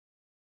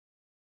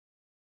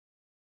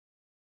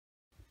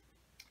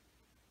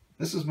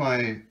This is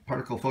my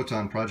particle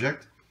photon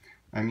project.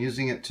 I'm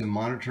using it to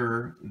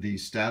monitor the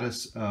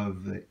status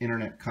of the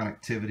internet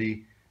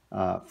connectivity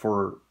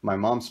for my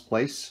mom's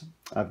place.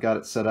 I've got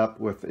it set up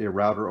with a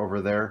router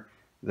over there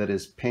that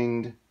is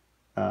pinged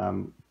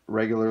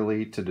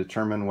regularly to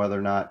determine whether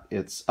or not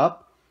it's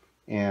up,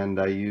 and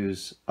I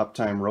use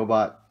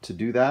UptimeRobot to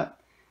do that.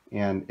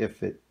 And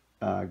if it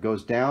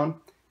goes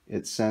down,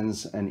 it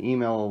sends an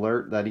email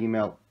alert. That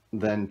email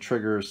then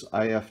triggers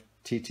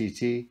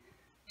IFTTT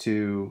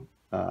to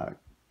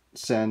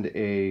send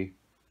a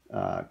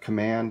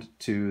command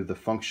to the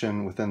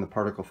function within the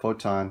particle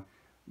photon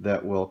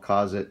that will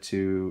cause it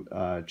to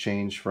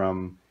change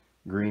from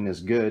green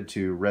is good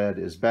to red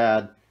is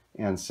bad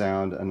and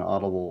sound an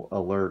audible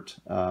alert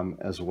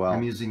as well.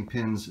 I'm using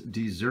pins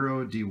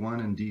D0, D1,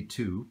 and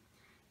D2.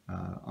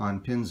 On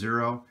pin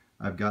 0,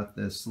 I've got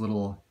this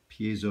little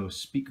piezo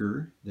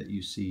speaker that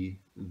you see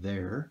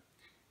there,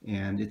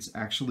 and it's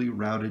actually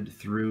routed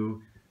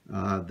through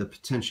the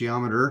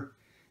potentiometer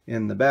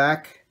in the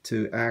back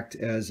to act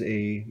as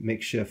a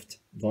makeshift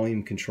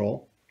volume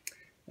control.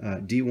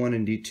 D1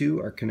 and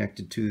D2 are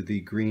connected to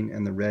the green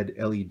and the red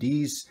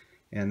LEDs,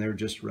 and they're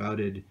just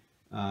routed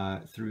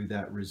through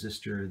that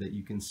resistor that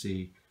you can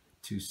see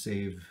to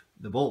save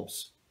the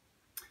bulbs.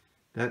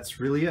 That's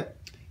really it.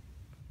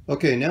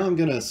 Okay, now I'm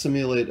going to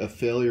simulate a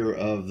failure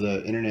of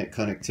the internet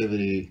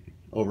connectivity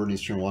over in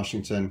Eastern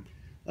Washington.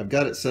 I've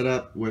got it set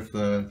up with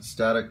a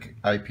static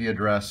IP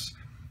address,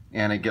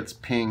 and it gets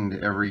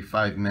pinged every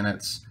 5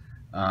 minutes.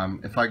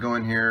 If I go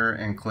in here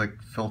and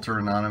click filter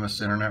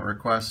anonymous internet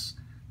requests,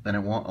 then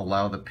it won't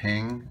allow the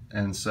ping,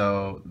 and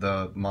so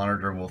the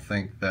monitor will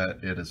think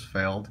that it has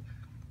failed.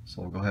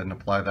 So we'll go ahead and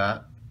apply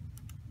that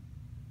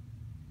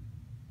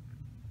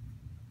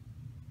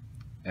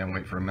and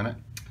wait for a minute.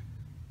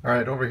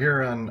 Alright, over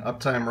here on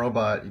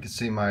UptimeRobot, you can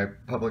see my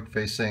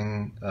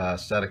public-facing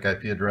static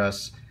IP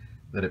address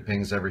that it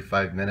pings every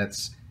 5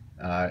 minutes.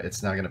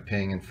 It's now going to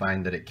ping and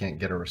find that it can't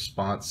get a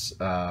response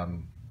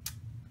from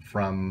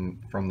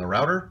the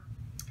router.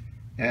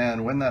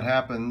 And when that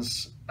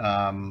happens,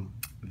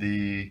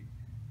 the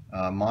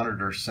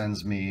monitor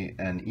sends me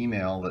an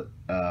email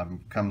that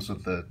comes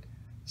with the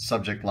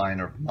subject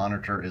line of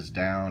monitor is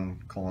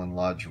down,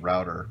 lodge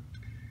router.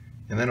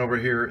 And then over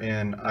here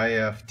in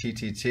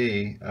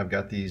IFTTT, I've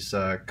got these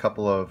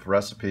couple of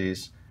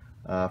recipes.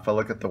 If I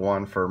look at the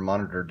one for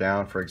monitor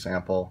down, for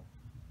example,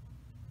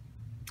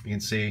 you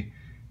can see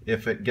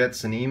if it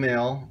gets an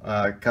email,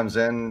 comes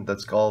in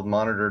that's called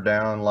monitor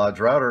down lodge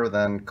router,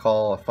 then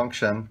call a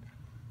function,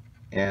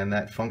 and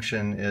that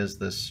function is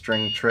the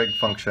string trig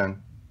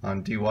function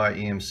on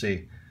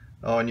DYEMC.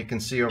 Oh, and you can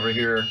see over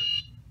here,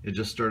 it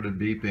just started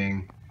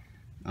beeping.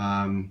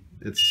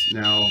 It's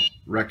now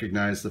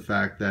recognized the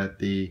fact that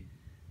the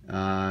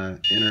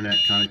internet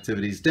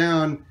connectivity is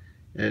down.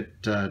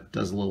 It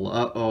does a little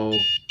uh-oh,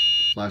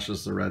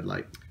 flashes the red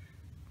light.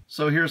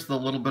 So here's the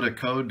little bit of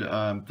code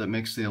that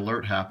makes the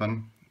alert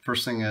happen.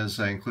 First thing is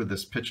I include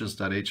this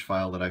pitches.h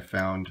file that I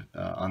found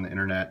on the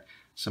internet.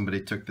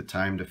 Somebody took the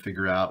time to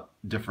figure out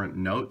different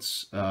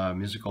notes,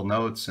 musical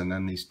notes, and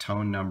then these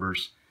tone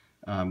numbers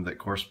that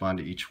correspond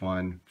to each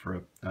one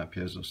for a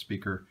piezo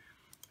speaker.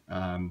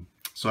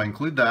 So I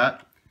include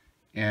that,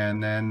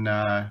 and then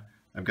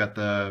I've got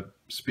the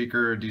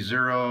speaker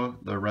D0,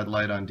 the red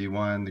light on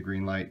D1, the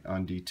green light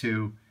on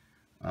D2.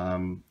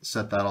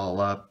 Set that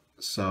all up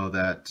so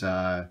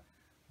that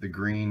the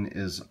green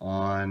is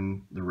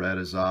on, the red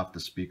is off,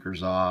 the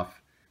speaker's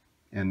off,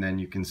 and then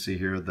you can see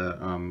here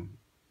the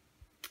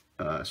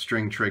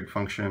string trig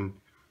function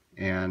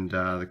and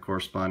the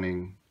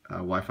corresponding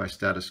Wi-Fi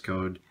status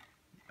code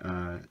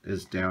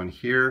is down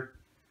here,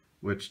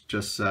 which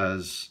just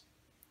says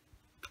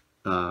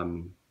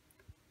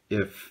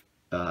if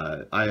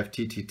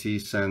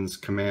IFTTT sends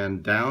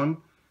command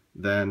down,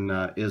 then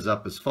is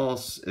up is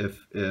false.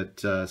 If it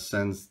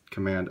sends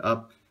command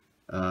up,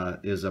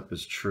 is up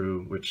is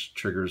true, which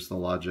triggers the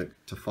logic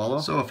to follow.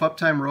 So if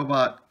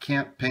UptimeRobot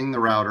can't ping the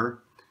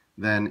router,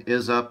 then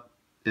is up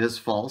is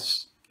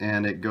false,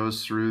 and it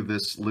goes through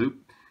this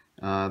loop.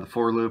 The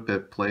for loop,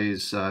 it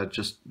plays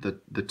just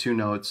the two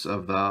notes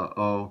of the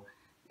O,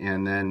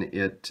 and then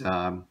it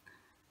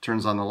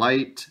turns on the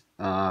light,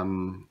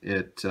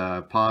 it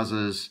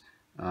pauses,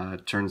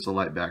 turns the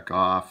light back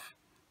off,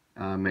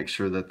 makes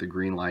sure that the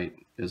green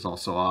light is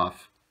also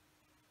off.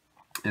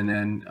 And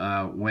then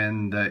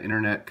when the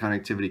internet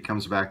connectivity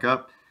comes back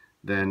up,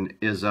 then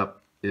is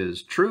up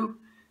is true,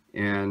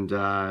 and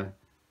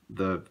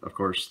of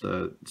course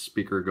the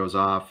speaker goes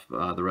off,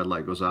 the red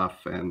light goes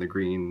off, and the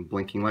green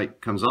blinking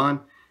light comes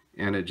on,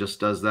 and it just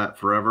does that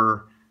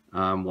forever,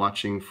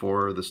 watching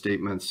for the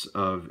statements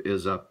of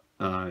is up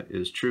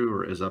is true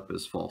or is up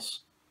is false.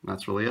 And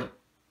that's really it.